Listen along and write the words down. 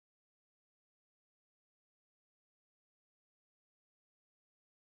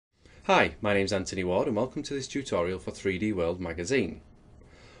Hi, my name's Antony Ward and welcome to this tutorial for 3D World magazine.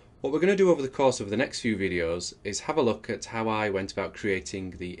 What we're going to do over the course of the next few videos is have a look at how I went about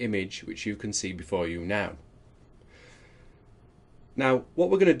creating the image which you can see before you now. Now,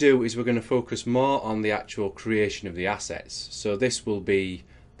 what we're going to do is we're going to focus more on the actual creation of the assets. So this will be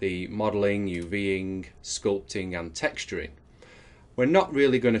the modelling, UVing, sculpting and texturing. We're not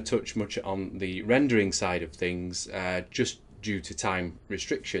really going to touch much on the rendering side of things, just due to time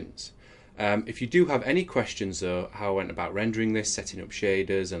restrictions. If you do have any questions though, how I went about rendering this, setting up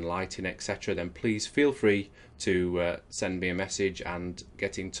shaders and lighting, etc., then please feel free to send me a message and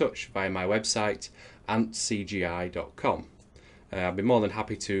get in touch via my website antcgi.com. I'll be more than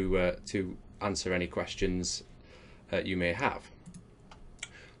happy to answer any questions you may have.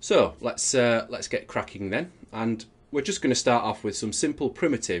 So let's get cracking then, and we're just going to start off with some simple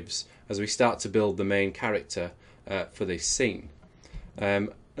primitives as we start to build the main character for this scene.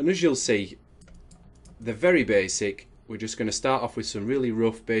 And as you'll see, they're very basic. We're just going to start off with some really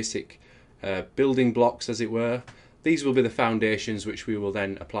rough basic building blocks, as it were. These will be the foundations which we will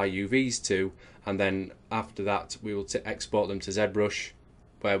then apply UVs to, and then after that we will export them to ZBrush,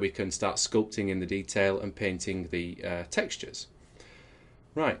 where we can start sculpting in the detail and painting the textures.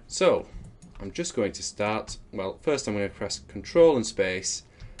 Right, so I'm just going to start, well, first I'm going to press Control and Space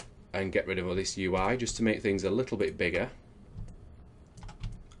and get rid of all this UI just to make things a little bit bigger.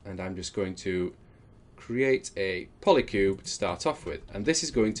 And I'm just going to create a polycube to start off with, and this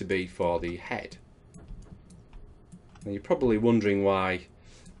is going to be for the head. Now you're probably wondering why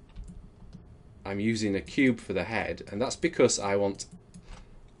I'm using a cube for the head, and that's because I want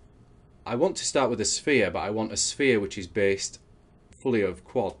to start with a sphere, but I want a sphere which is based fully of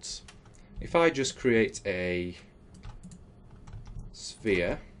quads. If I just create a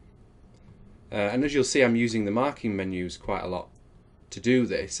sphere, and as you'll see, I'm using the marking menus quite a lot to do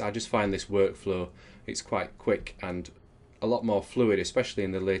this. I just find this workflow, it's quite quick and a lot more fluid, especially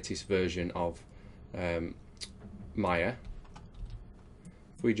in the latest version of Maya.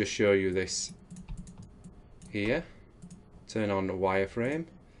 If we just show you this here, turn on a wireframe.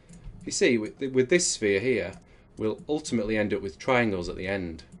 You see, with this sphere here, we'll ultimately end up with triangles at the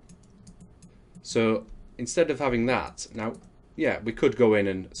end. So instead of having that, now, yeah, we could go in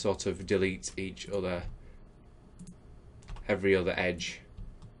and sort of delete every other edge,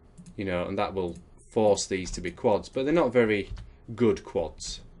 you know, and that will force these to be quads, but they're not very good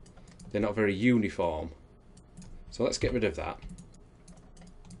quads. They're not very uniform. So let's get rid of that.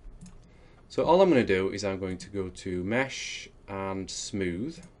 So all I'm going to do is I'm going to go to Mesh and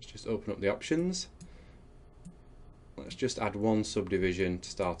Smooth. Let's just open up the options. Let's just add one subdivision to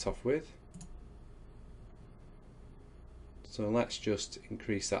start off with. So let's just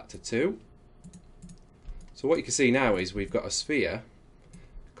increase that to 2. So what you can see now is we've got a sphere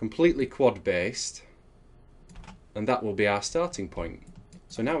completely quad based, and that will be our starting point.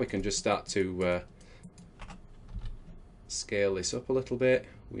 So now we can just start to scale this up a little bit.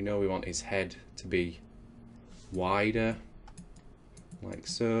 We know we want his head to be wider, like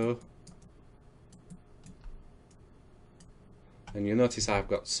so. And you'll notice I've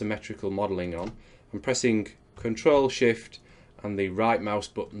got symmetrical modelling on. I'm pressing Control Shift and the right mouse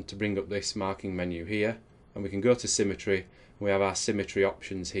button to bring up this marking menu here, and we can go to Symmetry. We have our symmetry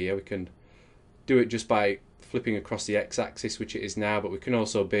options here. We can do it just by flipping across the x-axis, which it is now, but we can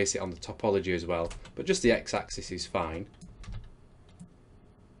also base it on the topology as well, but just the x-axis is fine.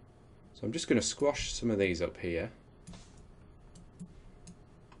 So I'm just going to squash some of these up here,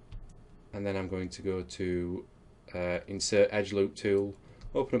 and then I'm going to go to Insert Edge Loop tool,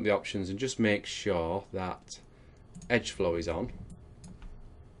 open up the options and just make sure that edge flow is on.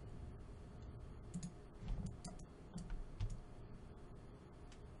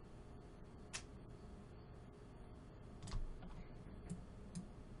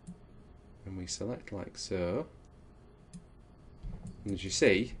 And we select like so. And as you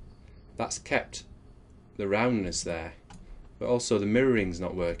see, that's kept the roundness there, but also the mirroring's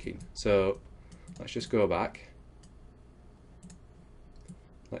not working. So let's just go back.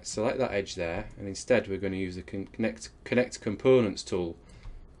 Let's select that edge there, and instead we're going to use the Connect Components tool.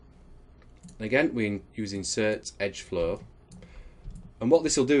 And again, we use Insert Edge Flow, and what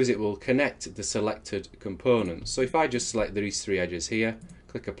this will do is it will connect the selected components. So if I just select these 3 edges here,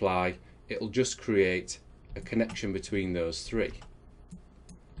 click Apply, it will just create a connection between those 3.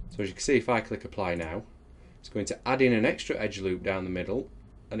 So as you can see, if I click Apply now, it's going to add in an extra edge loop down the middle,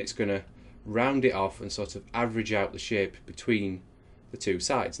 and it's going to round it off and sort of average out the shape between the 2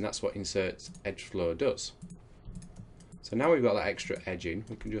 sides, and that's what Insert Edge Flow does. So now we've got that extra edge in,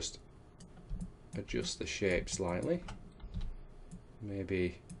 we can just adjust the shape slightly,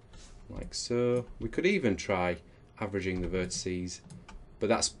 maybe like so. We could even try averaging the vertices, but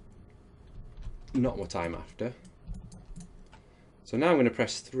that's not what I'm after. So now I'm going to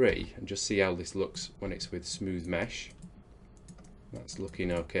press 3 and just see how this looks when it's with smooth mesh. That's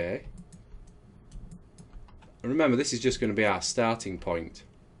looking okay. And remember, this is just going to be our starting point.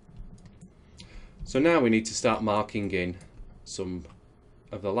 So now we need to start marking in some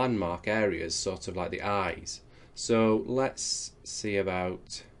of the landmark areas, sort of like the eyes. So let's see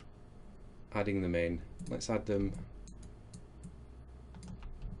about adding them in. Let's add them.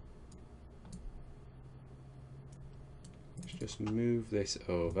 Let's just move this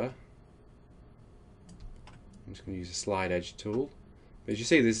over. I'm just going to use a slide edge tool. But as you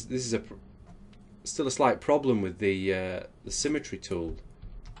see, this is still a slight problem with the symmetry tool.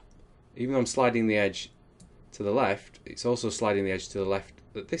 Even though I'm sliding the edge to the left, it's also sliding the edge to the left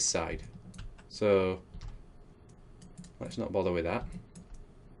at this side. So let's not bother with that.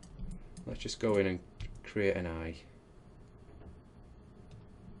 Let's just go in and create an eye.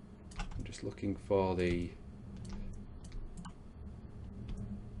 I'm just looking for the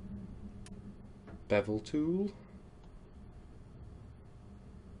bevel tool.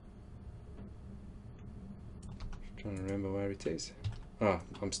 Just trying to remember where it is. Ah,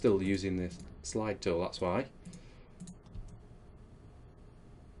 I'm still using the slide tool, that's why.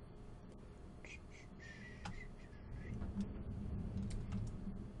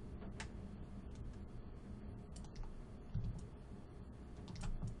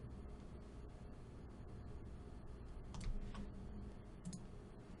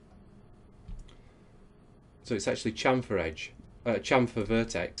 So it's actually chamfer edge, chamfer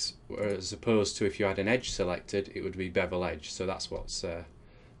vertex, as opposed to if you had an edge selected, it would be bevel edge. So that's what's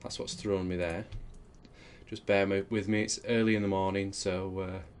thrown me there. Just bear with me. It's early in the morning,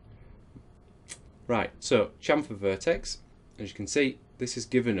 so right. So chamfer vertex, as you can see, this has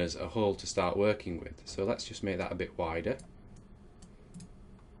given us a hole to start working with. So let's just make that a bit wider,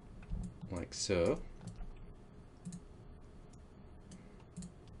 like so.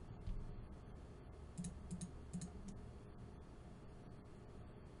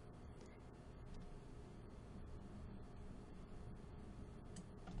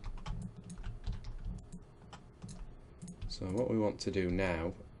 So what we want to do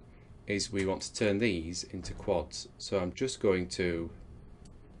now is we want to turn these into quads. So I'm just going to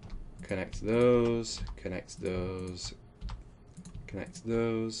connect those, connect those, connect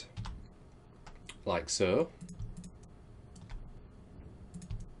those, like so.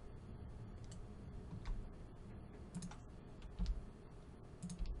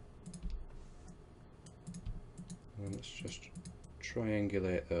 And let's just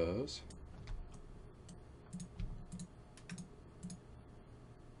triangulate those.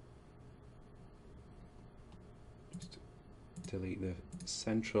 Delete the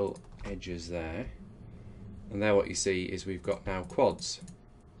central edges there, and there what you see is we've got now quads.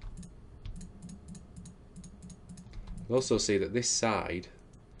 You'll also see that this side,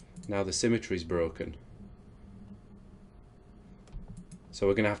 now the symmetry is broken, so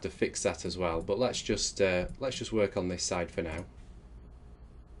we're going to have to fix that as well. But let's just work on this side for now.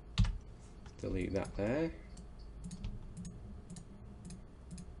 Delete that there.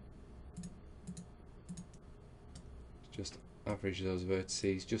 Just average those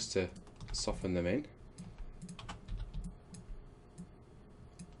vertices just to soften them in,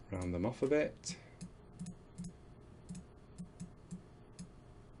 round them off a bit.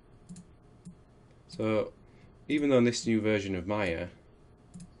 So even though in this new version of Maya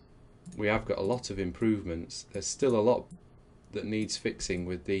we have got a lot of improvements, there's still a lot that needs fixing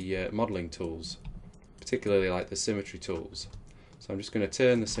with the modelling tools, particularly like the symmetry tools. So I'm just going to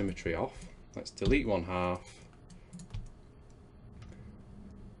turn the symmetry off. Let's delete one half,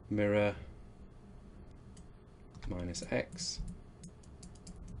 mirror minus X,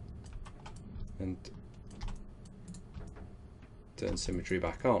 and turn symmetry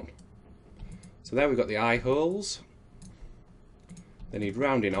back on. So there we've got the eye holes. They need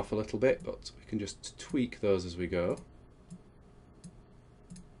rounding off a little bit, but we can just tweak those as we go.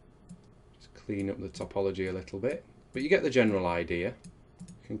 Just clean up the topology a little bit, but you get the general idea.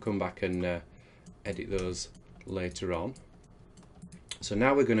 You can come back and edit those later on. So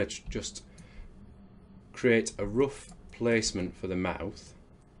now we're going to just create a rough placement for the mouth.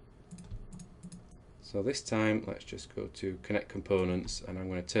 So this time let's just go to connect components, and I'm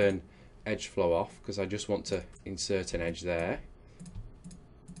going to turn edge flow off because I just want to insert an edge there.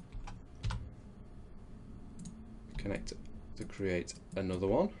 Connect to create another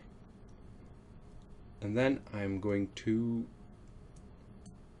one, and then I'm going to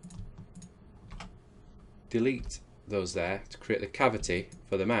delete those there to create the cavity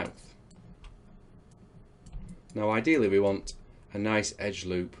for the mouth. Now ideally we want a nice edge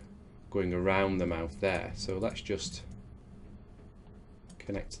loop going around the mouth there, so let's just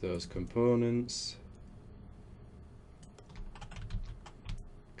connect those components,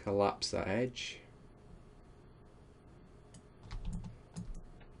 collapse that edge,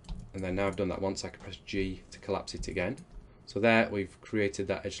 and then now I've done that once I can press G to collapse it again. So there we've created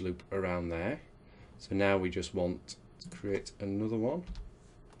that edge loop around there. So now we just want to create another one.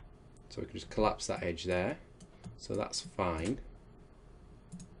 So we can just collapse that edge there. So that's fine.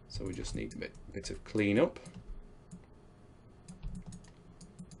 So we just need a bit of cleanup.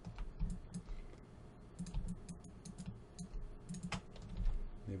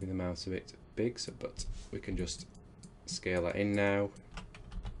 Maybe the mouth's a bit big, but we can just scale that in now.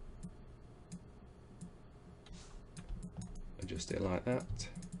 Adjust it like that.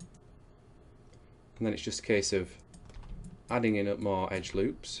 And then it's just a case of adding in more edge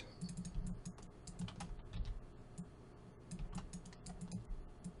loops.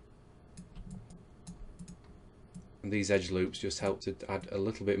 And these edge loops just help to add a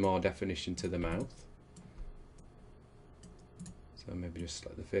little bit more definition to the mouth. So maybe just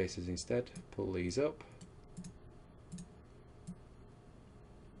select the faces instead, pull these up.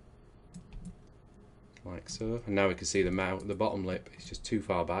 Like so. And now we can see the mouth, the bottom lip is just too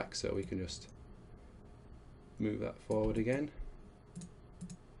far back, so we can just move that forward again.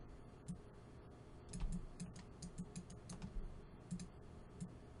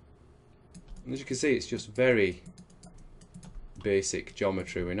 And as you can see, it's just very basic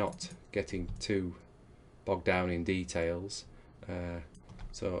geometry. We're not getting too bogged down in details.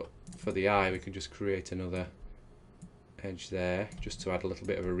 So for the eye we can just create another edge there just to add a little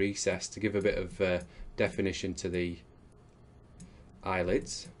bit of a recess to give a bit of definition to the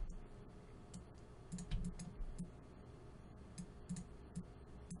eyelids.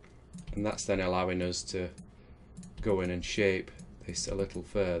 And that's then allowing us to go in and shape this a little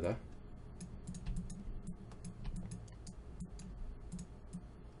further.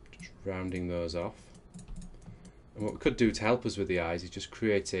 Just rounding those off. And what we could do to help us with the eyes is just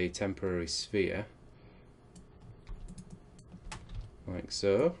create a temporary sphere, like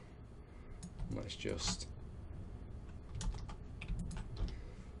so. Let's just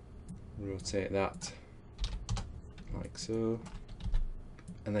rotate that like so,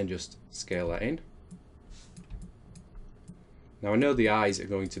 and then just scale that in. Now I know the eyes are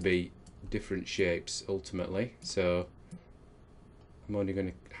going to be different shapes ultimately, so I'm only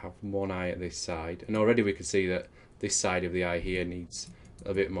going to have one eye at this side, and already we can see that this side of the eye here needs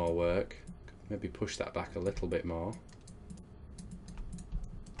a bit more work. Maybe push that back a little bit more.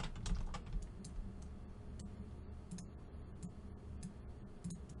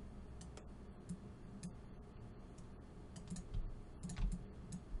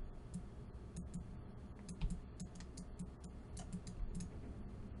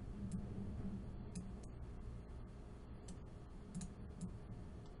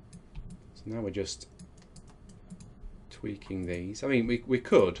 So now we're just tweaking these. I mean, we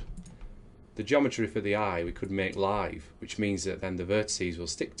could, the geometry for the eye we could make live, which means that then the vertices will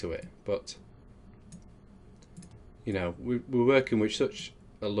stick to it, but you know, we're working with such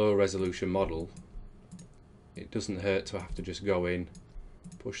a low resolution model, it doesn't hurt to have to just go in,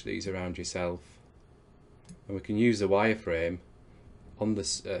 push these around yourself, and we can use the wireframe on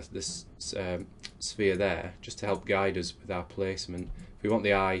this sphere there just to help guide us with our placement. If we want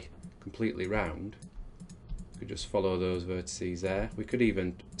the eye completely round, we could just follow those vertices there. We could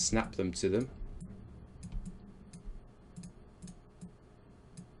even snap them to them.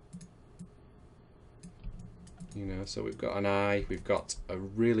 You know, so we've got an eye, we've got a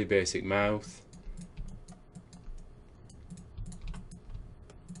really basic mouth.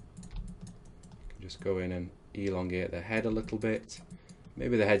 You can just go in and elongate the head a little bit.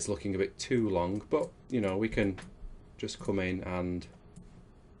 Maybe the head's looking a bit too long, but you know, we can just come in and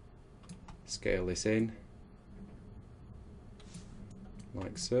scale this in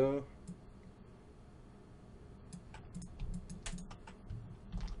like so.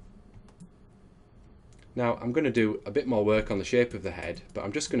 Now I'm going to do a bit more work on the shape of the head, but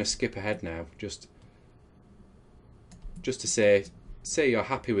I'm just going to skip ahead now just to say you're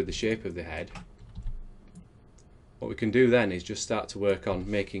happy with the shape of the head. What we can do then is just start to work on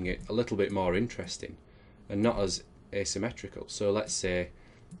making it a little bit more interesting and not as asymmetrical. So let's say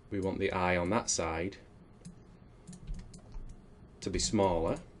we want the eye on that side to be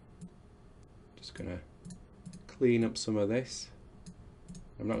smaller. Just going to clean up some of this.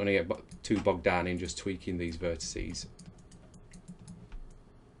 I'm not going to get too bogged down in just tweaking these vertices.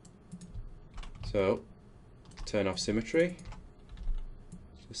 So turn off symmetry,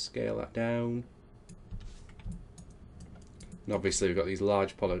 just scale that down. And obviously we've got these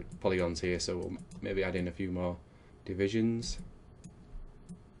large polygons here, so we'll maybe add in a few more divisions.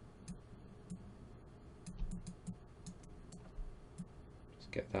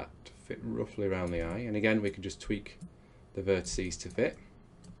 Just get that to fit roughly around the eye, and again we can just tweak the vertices to fit.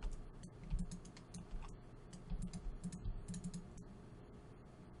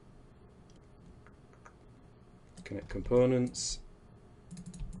 Connect components,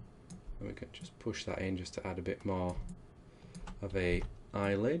 and we can just push that in just to add a bit more of a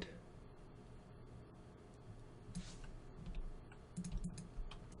eyelid.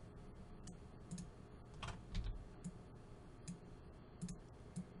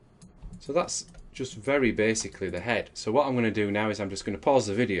 So that's just very basically the head. So what I'm going to do now is I'm just going to pause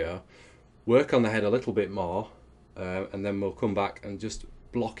the video, work on the head a little bit more, and then we'll come back and just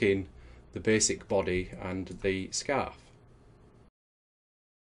block in the basic body and the scarf.